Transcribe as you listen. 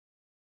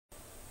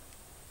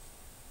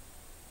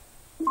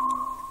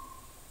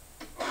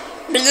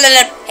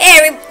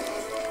Hey,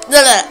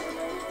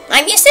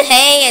 I'm used to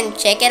hey and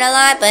check it a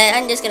lot, but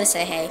I'm just gonna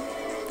say hey.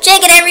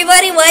 Check it,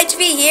 everybody.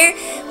 YHB here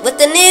with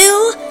the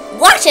new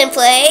watch and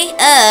play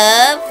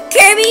of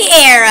Kirby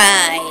Air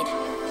Ride.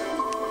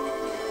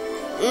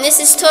 And this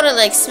is totally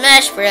like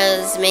Smash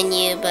Bros.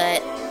 Menu,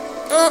 but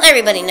well,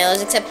 everybody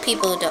knows except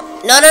people who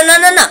don't. No.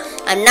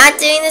 I'm not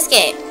doing this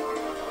game.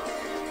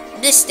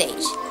 This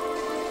stage.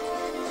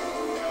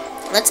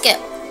 Let's go.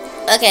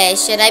 Okay,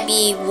 should I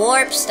be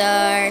Warp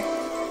Star?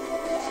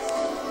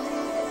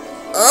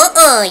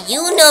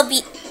 You know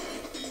be...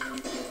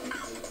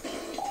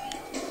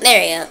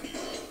 There you go.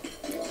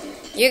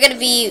 You're gonna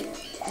be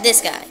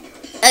this guy.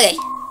 Okay.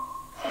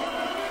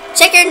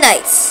 Checker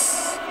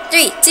Knights.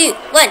 3, 2,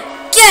 1,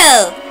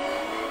 go!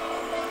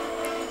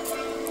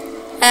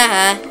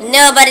 Haha.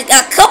 Nobody...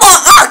 Oh, come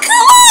on! Oh,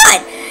 come on!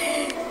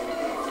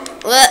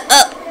 What?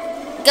 Oh.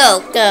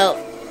 Go.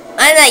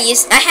 I'm not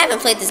used... I haven't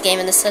played this game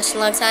in such a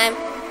long time.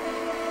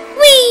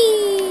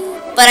 Whee!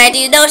 But I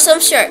do know some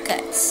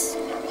shortcuts.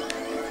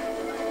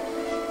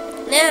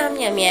 Yum.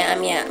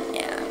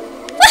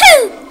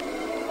 Woohoo!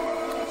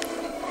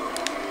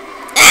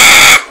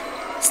 Ah!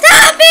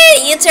 Stop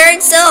it! You turn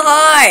so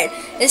hard.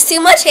 There's too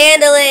much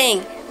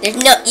handling. You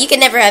can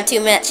never have too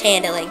much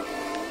handling.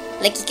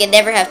 Like you can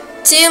never have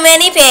too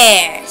many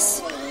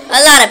pairs.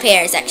 A lot of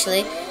pairs,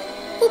 actually.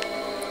 Whoop.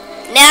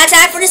 Now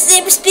time for the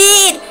super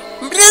speed.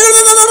 I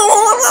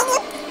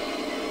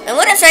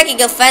wonder if I could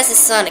go fast as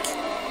Sonic.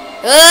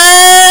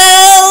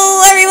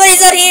 Oh,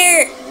 everybody's out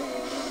here.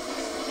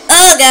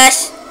 Oh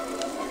gosh.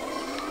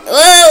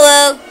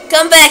 Whoa.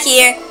 Come back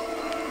here.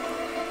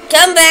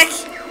 Come back.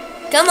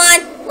 Come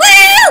on.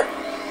 Woo!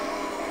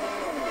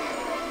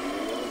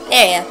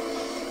 There you go.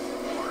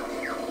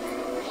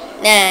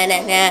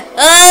 Nah.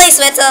 Holy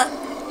sweater.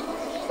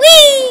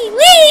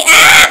 Wee!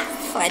 Ah!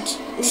 Fudge.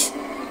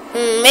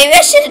 Maybe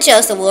I should have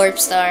chose the Warp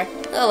Star.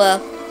 Oh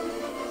well.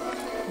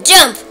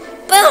 Jump!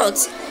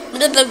 Bounce!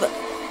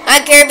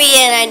 I'm Kirby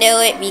and I know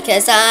it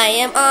because I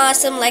am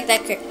awesome like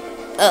that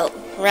Oh,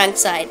 wrong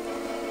side.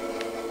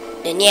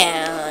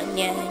 Yeah.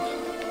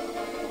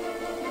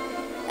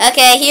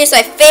 Okay, here's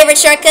my favorite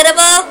shortcut of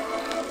all.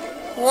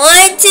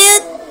 1, 2,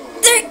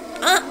 3.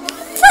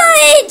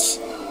 Fudge!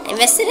 I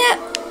messed it up.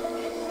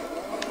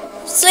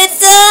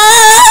 Switzer!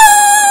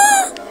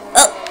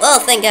 Oh,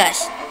 thank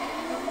gosh.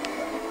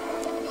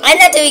 I'm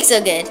not doing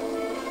so good.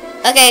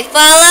 Okay,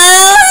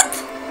 follow up!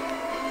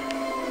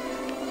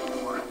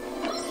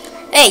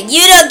 Hey,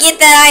 you don't get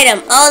that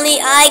item.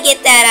 Only I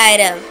get that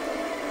item.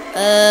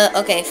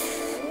 Okay.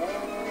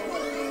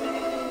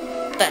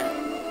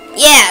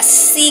 Yeah,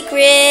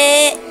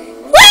 secret.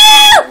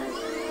 Woo!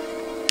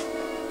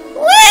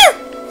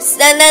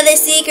 Another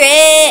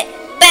secret.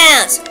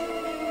 Bounce.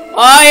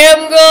 I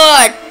am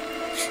God.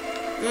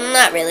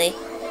 Not really.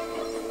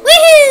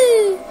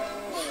 Woohoo!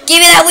 Give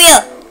me that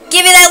wheel.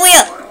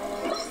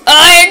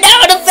 I am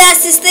now the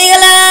fastest thing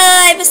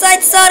alive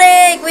besides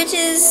Sonic, which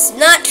is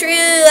not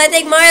true. I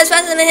think Mario's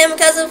faster than him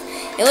because of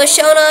it was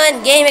shown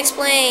on Game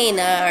Explain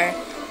or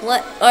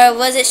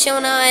was it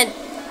shown on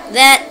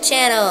that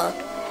channel?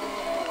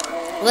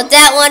 Well,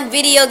 that one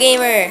video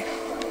gamer.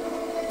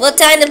 Well,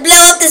 time to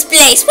blow up this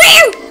place.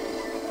 Woo!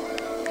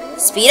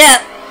 Speed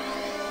up.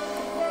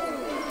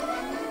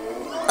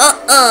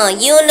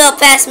 You know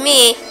past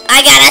me.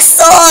 I got a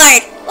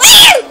sword.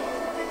 Woo!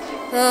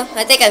 Oh,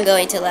 I think I'm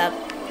going too loud.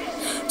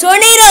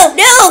 Tornado!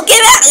 No!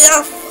 Get out!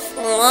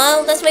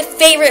 Oh, that's my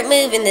favorite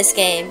move in this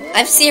game.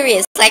 I'm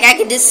serious. Like, I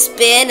can just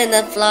spin and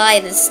then fly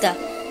and stuff.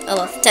 Oh,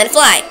 well, time to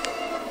fly.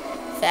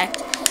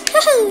 Fact.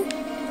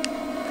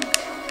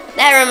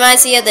 That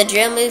reminds me of the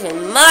drill move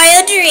in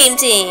Mario Dream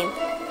Team.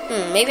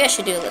 Maybe I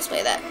should do let's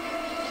play that.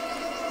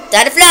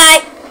 Time to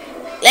fly!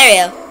 There we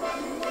go.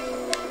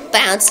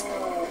 Bounce.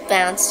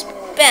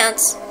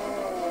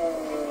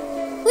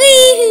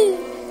 Woohoo!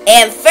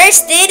 And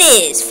first it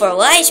is for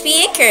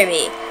YHB and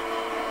Kirby.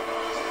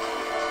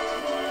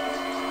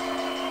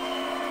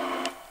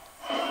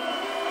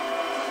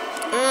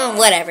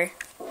 Whatever.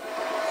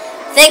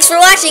 Thanks for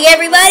watching,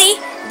 everybody.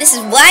 This is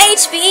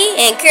YHB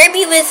and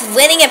Kirby with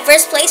winning at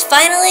first place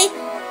finally.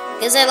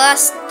 Because I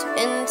lost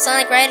in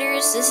Sonic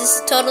Riders. This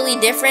is totally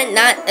different.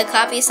 Not a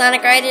copy of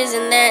Sonic Riders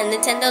in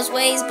Nintendo's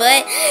ways.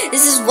 But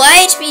this is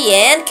YHB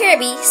and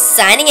Kirby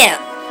signing out.